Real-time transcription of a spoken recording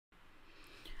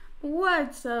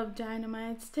What's up,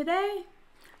 Dynamites? Today,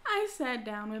 I sat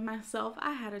down with myself.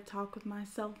 I had a talk with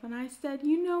myself, and I said,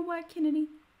 you know what, Kennedy?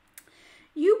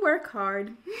 You work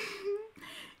hard.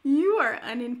 You are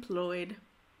unemployed,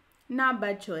 not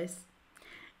by choice.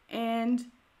 And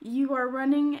you are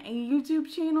running a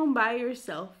YouTube channel by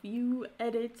yourself. You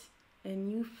edit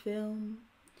and you film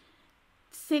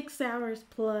 6 hours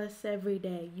plus every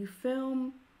day. You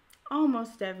film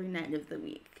almost every night of the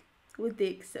week, with the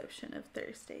exception of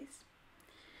Thursdays.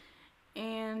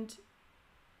 And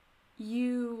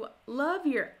you love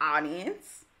your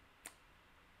audience,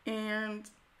 and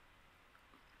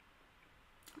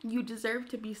you deserve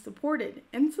to be supported.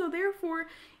 And so therefore,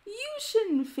 you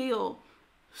shouldn't feel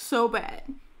so bad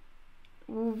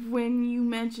when you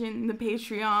mention the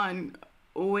Patreon,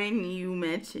 when you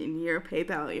mention your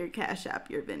PayPal, your Cash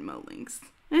App, your Venmo links.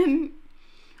 And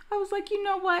I was like, you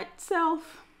know what,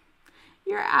 self?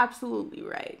 You're absolutely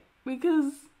right.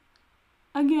 Because,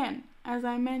 again, as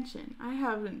I mentioned, I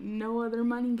have no other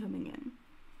money coming in.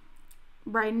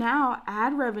 Right now,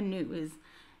 ad revenue is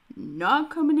not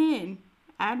coming in.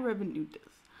 Ad revenue does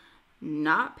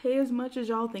not pay as much as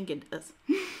y'all think it does.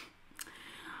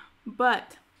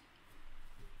 But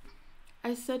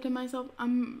I said to myself,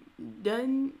 I'm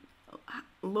done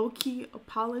low-key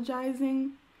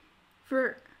apologizing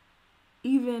for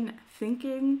even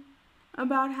thinking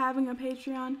about having a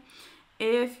Patreon.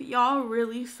 If y'all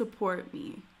really support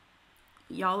me,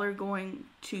 y'all are going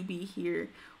to be here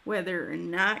whether or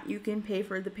not you can pay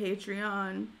for the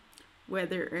Patreon,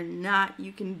 whether or not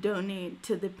you can donate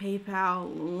to the PayPal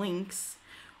links,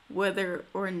 whether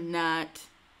or not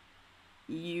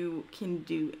you can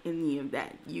do any of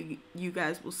that. You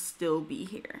guys will still be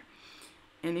here.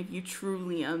 And if you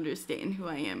truly understand who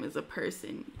I am as a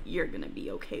person, you're going to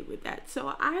be okay with that.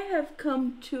 So I have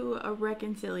come to a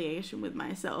reconciliation with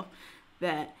myself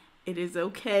that it is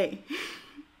okay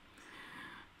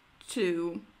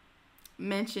to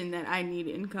mention that I need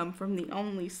income from the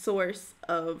only source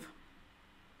of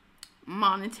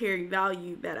monetary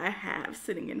value that I have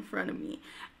sitting in front of me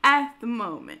at the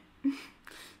moment.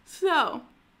 So,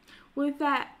 with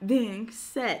that being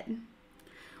said,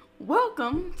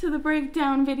 welcome to the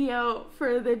breakdown video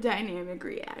for the Dynamic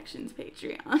Reactions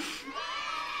Patreon.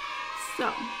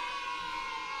 So,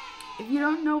 if you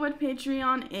don't know what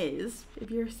Patreon is, if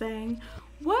you're saying,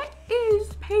 what is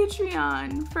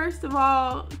Patreon? First of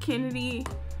all, Kennedy,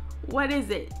 what is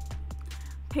it?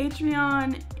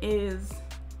 Patreon is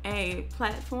a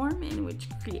platform in which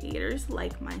creators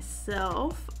like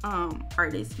myself,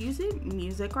 artists use it,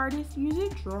 music artists use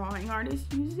it, drawing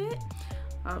artists use it.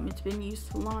 It's been used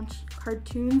to launch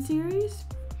cartoon series.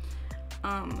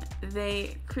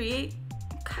 They create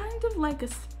kind of like a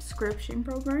subscription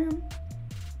program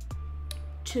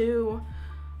to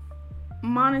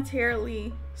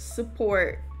monetarily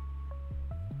support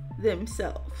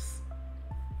themselves.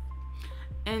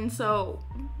 And so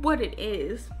what it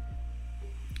is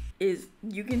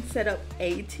you can set up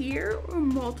a tier or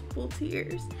multiple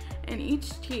tiers, and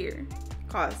each tier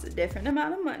costs a different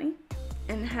amount of money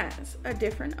and has a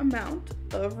different amount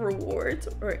of rewards.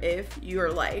 Or if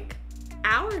you're like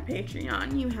our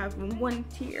Patreon, you have one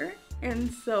tier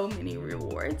and so many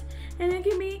rewards, and it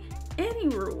can be any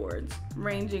rewards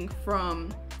ranging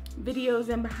from videos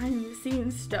and behind the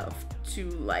scenes stuff to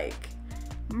like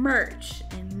merch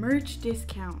and merch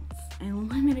discounts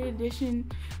and limited edition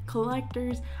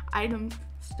collectors items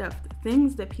stuff, the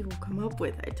things that people come up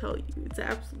with. I tell you, it's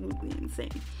absolutely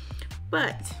insane.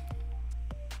 But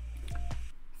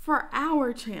for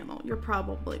our channel, you're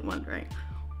probably wondering,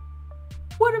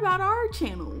 what about our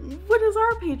channel? What does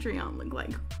our Patreon look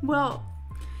like? Well,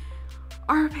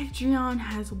 our Patreon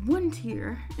has one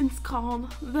tier. It's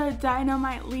called the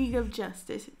Dynamite League of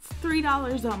Justice. It's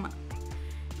 $3 a month.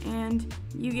 And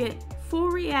you get full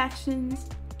reactions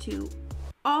to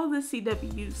all the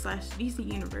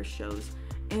CW/DC Universe shows.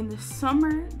 In the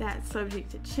summer, that's subject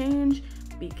to change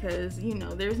because, you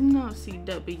know, there's no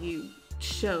CW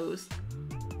shows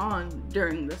on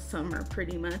during the summer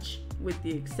pretty much, with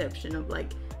the exception of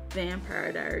like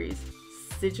Vampire Diaries,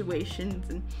 Situations,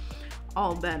 and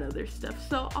all that other stuff.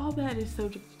 So all that is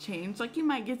subject to change. Like you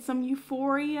might get some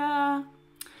Euphoria,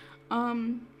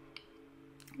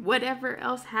 whatever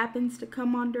else happens to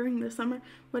come on during the summer,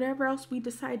 whatever else we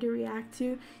decide to react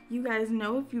to. You guys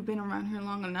know, if you've been around here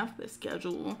long enough, the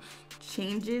schedule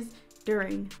changes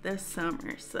during the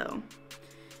summer. So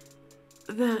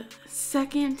the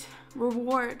second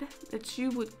reward that you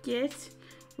would get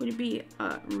would be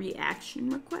a reaction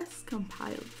request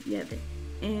compiled together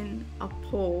in a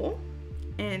poll,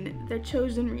 and the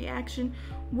chosen reaction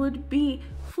would be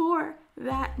for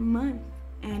that month.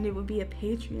 and it will be a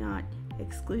Patreon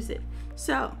exclusive.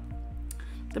 So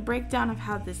the breakdown of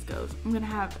how this goes, I'm gonna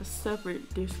have a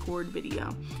separate Discord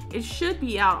video. It should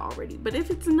be out already, but if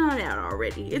it's not out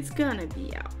already, it's gonna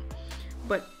be out.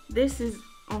 But this is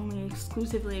only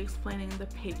exclusively explaining the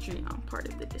Patreon part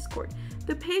of the Discord.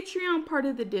 The Patreon part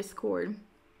of the Discord,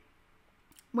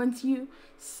 once you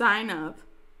sign up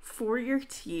for your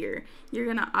tier, you're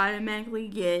gonna automatically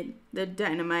get the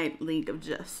Dynamite League of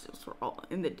Justice role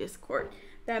in the Discord.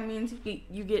 That means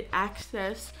you get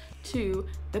access to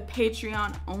the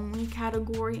Patreon only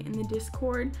category in the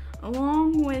Discord,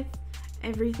 along with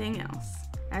everything else,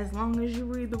 as long as you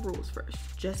read the rules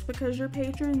first. Just because you're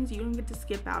patrons, you don't get to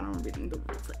skip out on reading the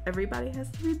rules. Everybody has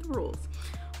to read the rules.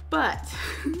 But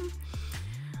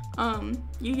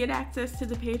you get access to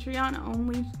the Patreon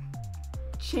only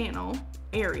channel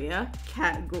area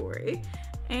category,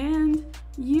 and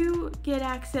you get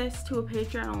access to a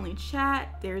Patreon only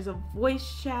chat. There's a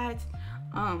voice chat,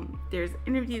 there's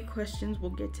interview questions,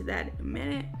 we'll get to that in a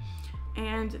minute,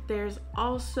 and there's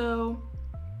also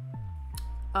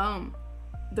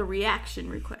the reaction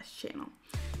request channel.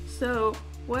 So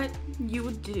what you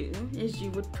would do is you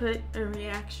would put a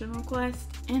reaction request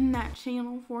in that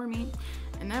channel for me,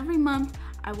 and every month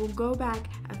I will go back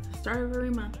at the start of every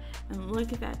month and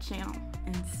look at that channel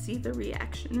and see the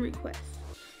reaction requests.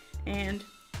 And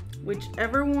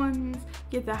whichever ones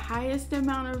get the highest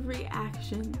amount of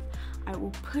reactions, I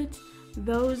will put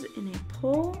those in a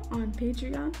poll on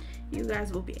Patreon. You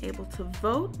guys will be able to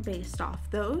vote based off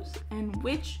those, and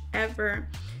whichever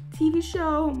TV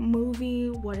show, movie,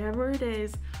 whatever it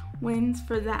is, wins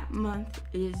for that month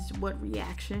is what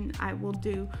reaction I will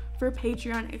do for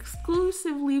Patreon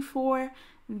exclusively for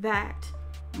that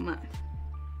month.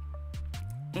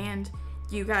 And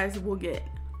you guys will get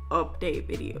update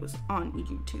videos on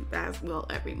YouTube as well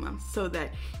every month, so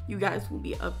that you guys will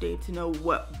be updated to know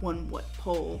what won what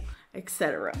poll,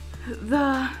 etc.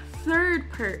 The third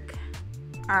perk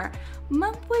are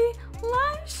monthly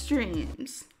live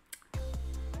streams.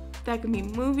 That can be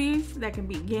movies, that can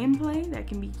be gameplay, that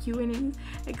can be Q&As,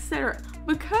 etc.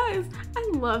 Because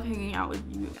I love hanging out with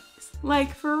you guys.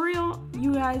 Like, for real,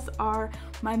 you guys are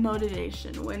my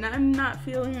motivation. When I'm not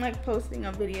feeling like posting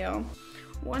a video,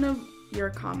 one of your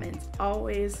comments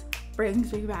always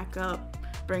brings me back up,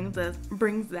 brings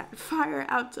that fire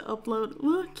out to upload.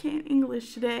 Look, can't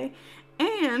English today.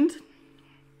 And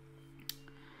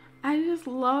I just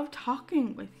love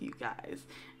talking with you guys.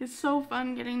 It's so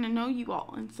fun getting to know you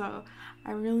all, and so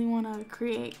I really want to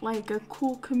create like a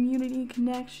cool community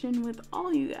connection with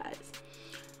all you guys.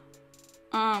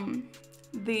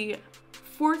 The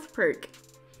fourth perk,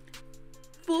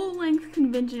 full-length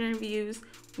convention interviews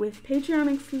with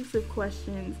Patreon exclusive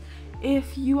questions.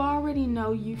 If you already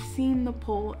know, you've seen the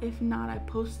poll. If not, I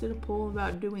posted a poll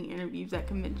about doing interviews at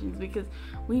conventions, because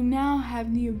we now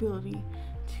have the ability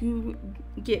to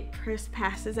get press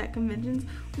passes at conventions,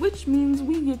 which means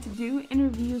we get to do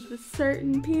interviews with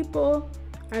certain people.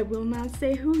 I will not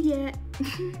say who yet.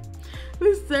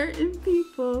 With certain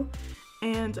people.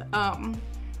 And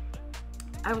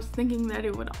I was thinking that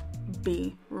it would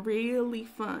be really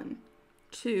fun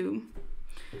to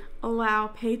allow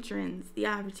patrons the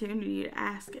opportunity to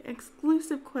ask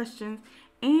exclusive questions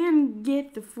and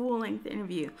get the full-length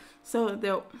interview. So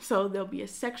there'll be a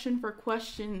section for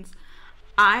questions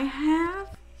I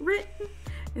have written,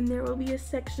 and there will be a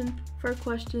section for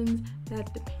questions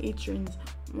that the patrons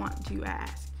want to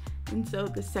ask. And so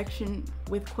the section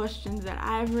with questions that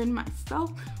I've written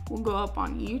myself will go up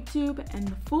on YouTube, and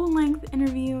the full-length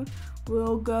interview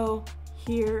will go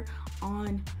here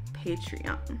on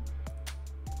Patreon.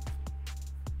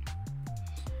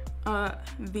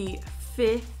 The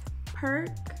fifth perk,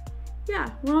 yeah,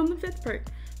 we're on the fifth perk,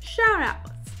 shout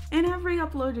outs in every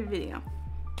uploaded video.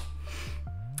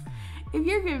 If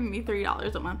you're giving me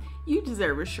 $3 a month, you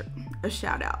deserve a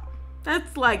shout out.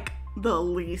 That's like the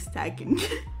least I can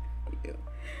give you.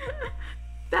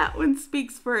 That one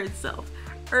speaks for itself.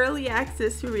 Early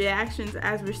access to reactions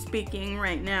as we're speaking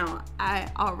right now. I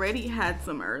already had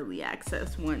some early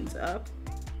access ones up.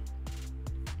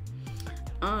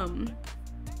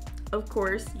 Of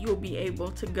course, you'll be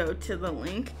able to go to the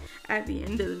link at the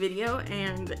end of the video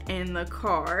and in the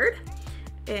card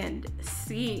and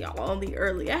see all the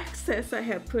early access I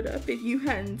have put up if you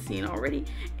hadn't seen already.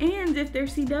 And if they're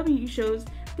CW shows,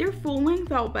 they're full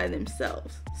length all by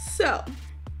themselves. So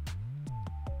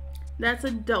that's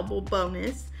a double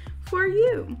bonus for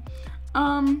you.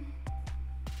 And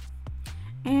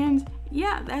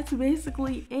yeah, that's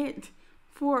basically it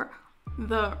for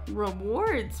the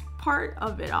rewards part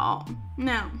of it all.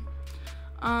 Now,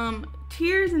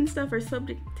 Tiers and stuff are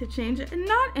subject to change, and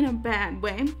not in a bad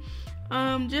way.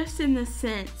 Just in the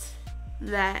sense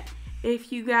that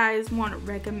if you guys want to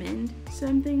recommend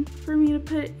something for me to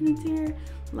put in a tier,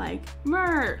 like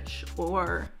merch,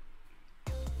 or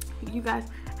you guys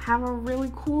have a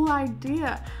really cool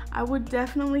idea, I would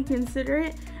definitely consider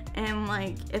it. And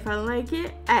like, if I like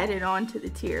it, add it onto the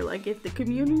tier. Like, if the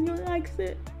community likes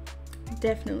it,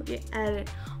 definitely add it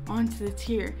onto the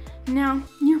tier. Now,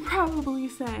 you're probably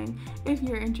saying, if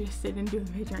you're interested in doing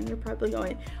Patreon, you're probably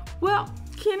going, well,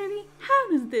 Kennedy, how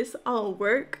does this all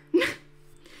work?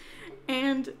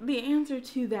 And the answer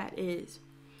to that is,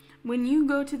 when you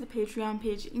go to the Patreon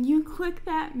page and you click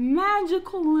that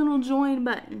magical little join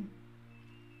button,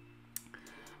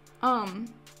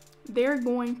 they're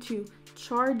going to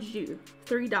charge you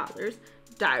 $3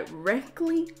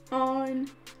 directly on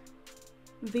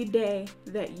the day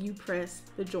that you press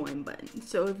the join button.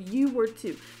 So if you were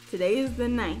to, today is the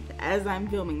 9th as I'm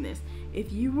filming this,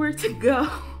 if you were to go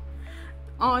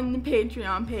on the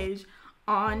Patreon page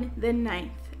on the 9th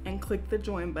and click the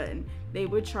join button, they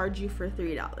would charge you for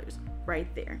 $3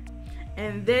 right there.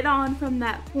 And then on from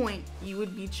that point, you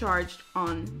would be charged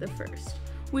on the 1st,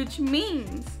 which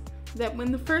means that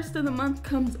when the 1st of the month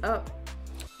comes up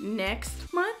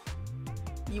next month,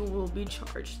 you will be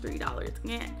charged $3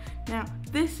 again. Now,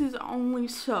 this is only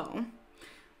so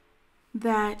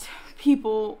that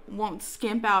people won't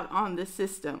skimp out on the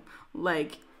system.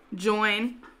 Like,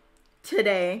 join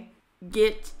today,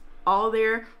 get all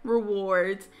their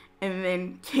rewards, and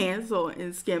then cancel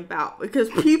and skimp out, because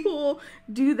people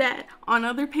do that on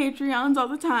other Patreons all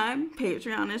the time.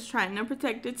 Patreon is trying to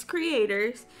protect its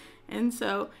creators, and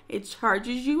so it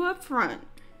charges you up front,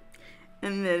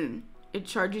 and then it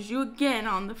charges you again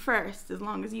on the 1st, as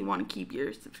long as you want to keep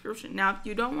your subscription. Now, if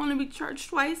you don't want to be charged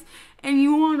twice and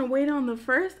you want to wait on the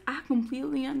 1st, I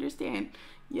completely understand.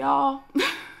 Y'all,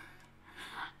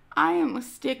 I am a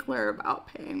stickler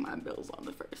about paying my bills on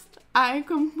the 1st. I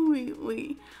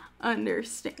completely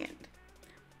understand.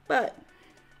 But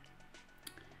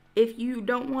if you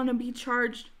don't want to be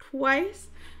charged twice,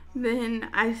 then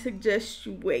I suggest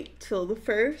you wait till the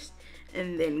 1st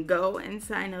and then go and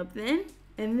sign up then.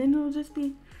 And then it'll just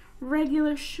be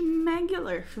regular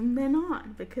schmegular from then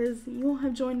on, because you'll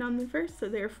have joined on the 1st, so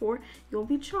therefore you'll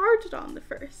be charged on the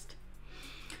 1st.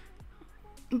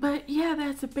 But yeah,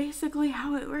 that's basically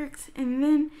how it works. And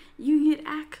then you get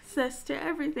access to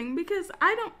everything, because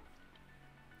I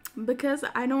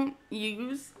don't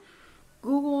use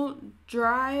Google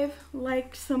Drive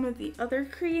like some of the other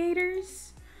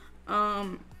creators.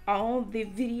 All the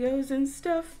videos and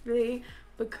stuff, they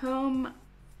become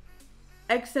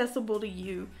accessible to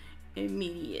you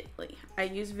immediately. I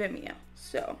use Vimeo.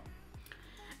 So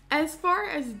as far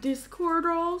as Discord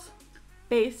roles,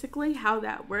 basically how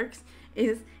that works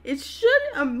is it should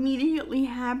immediately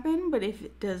happen, but if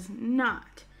it does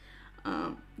not,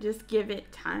 just give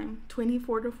it time,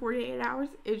 24 to 48 hours,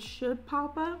 it should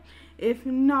pop up. If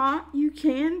not, you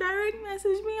can direct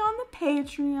message me on the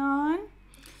Patreon.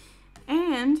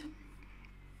 And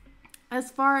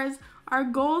as far as our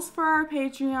goals for our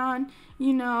Patreon,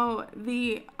 you know,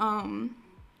 the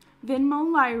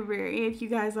Venmo library, if you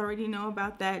guys already know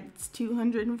about that, it's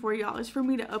 $240 for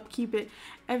me to upkeep it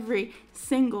every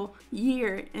single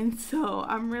year. And so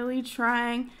I'm really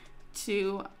trying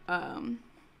to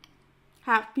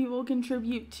have people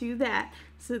contribute to that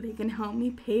so they can help me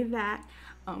pay that.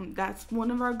 That's one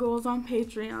of our goals on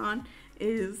Patreon,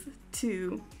 is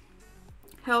to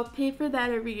help pay for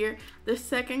that every year. The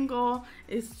second goal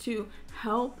is to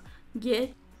help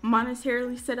get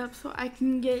monetarily set up so I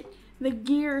can get the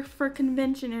gear for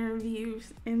convention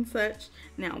interviews and such.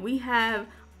 Now, we have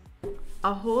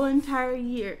a whole entire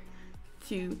year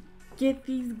to get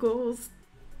these goals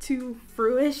to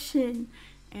fruition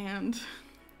and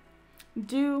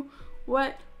do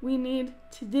what we need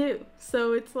to do.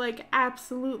 So it's like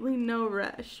absolutely no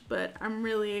rush, but I'm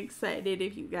really excited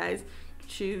if you guys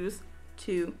choose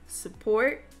to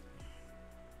support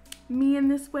me in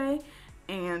this way.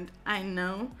 And I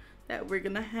know that we're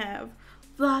gonna have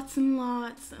lots and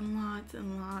lots and lots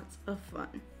and lots of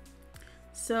fun.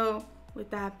 So with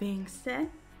that being said,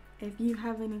 if you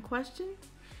have any questions,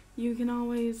 you can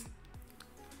always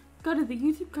go to the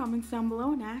YouTube comments down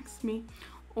below and ask me.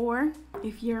 Or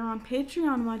if you're on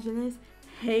Patreon watching this,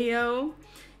 heyo,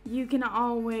 you can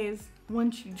always,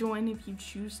 once you join, if you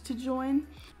choose to join,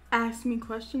 ask me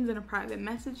questions in a private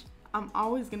message. I'm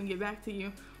always gonna get back to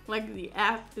you. Like, the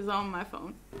app is on my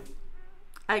phone.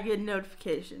 I get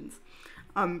notifications.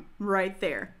 I'm right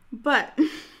there. But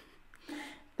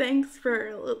thanks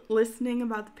for listening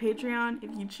about the Patreon.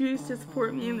 If you choose to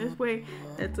support me in this way,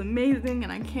 that's amazing,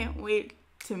 and I can't wait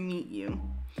to meet you.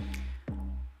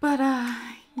 But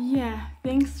yeah,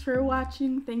 thanks for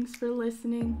watching, thanks for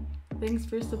listening, thanks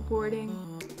for supporting,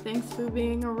 thanks for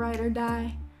being a ride or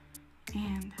die,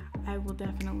 and I will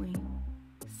definitely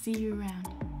see you around.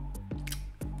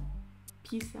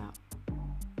 Peace out.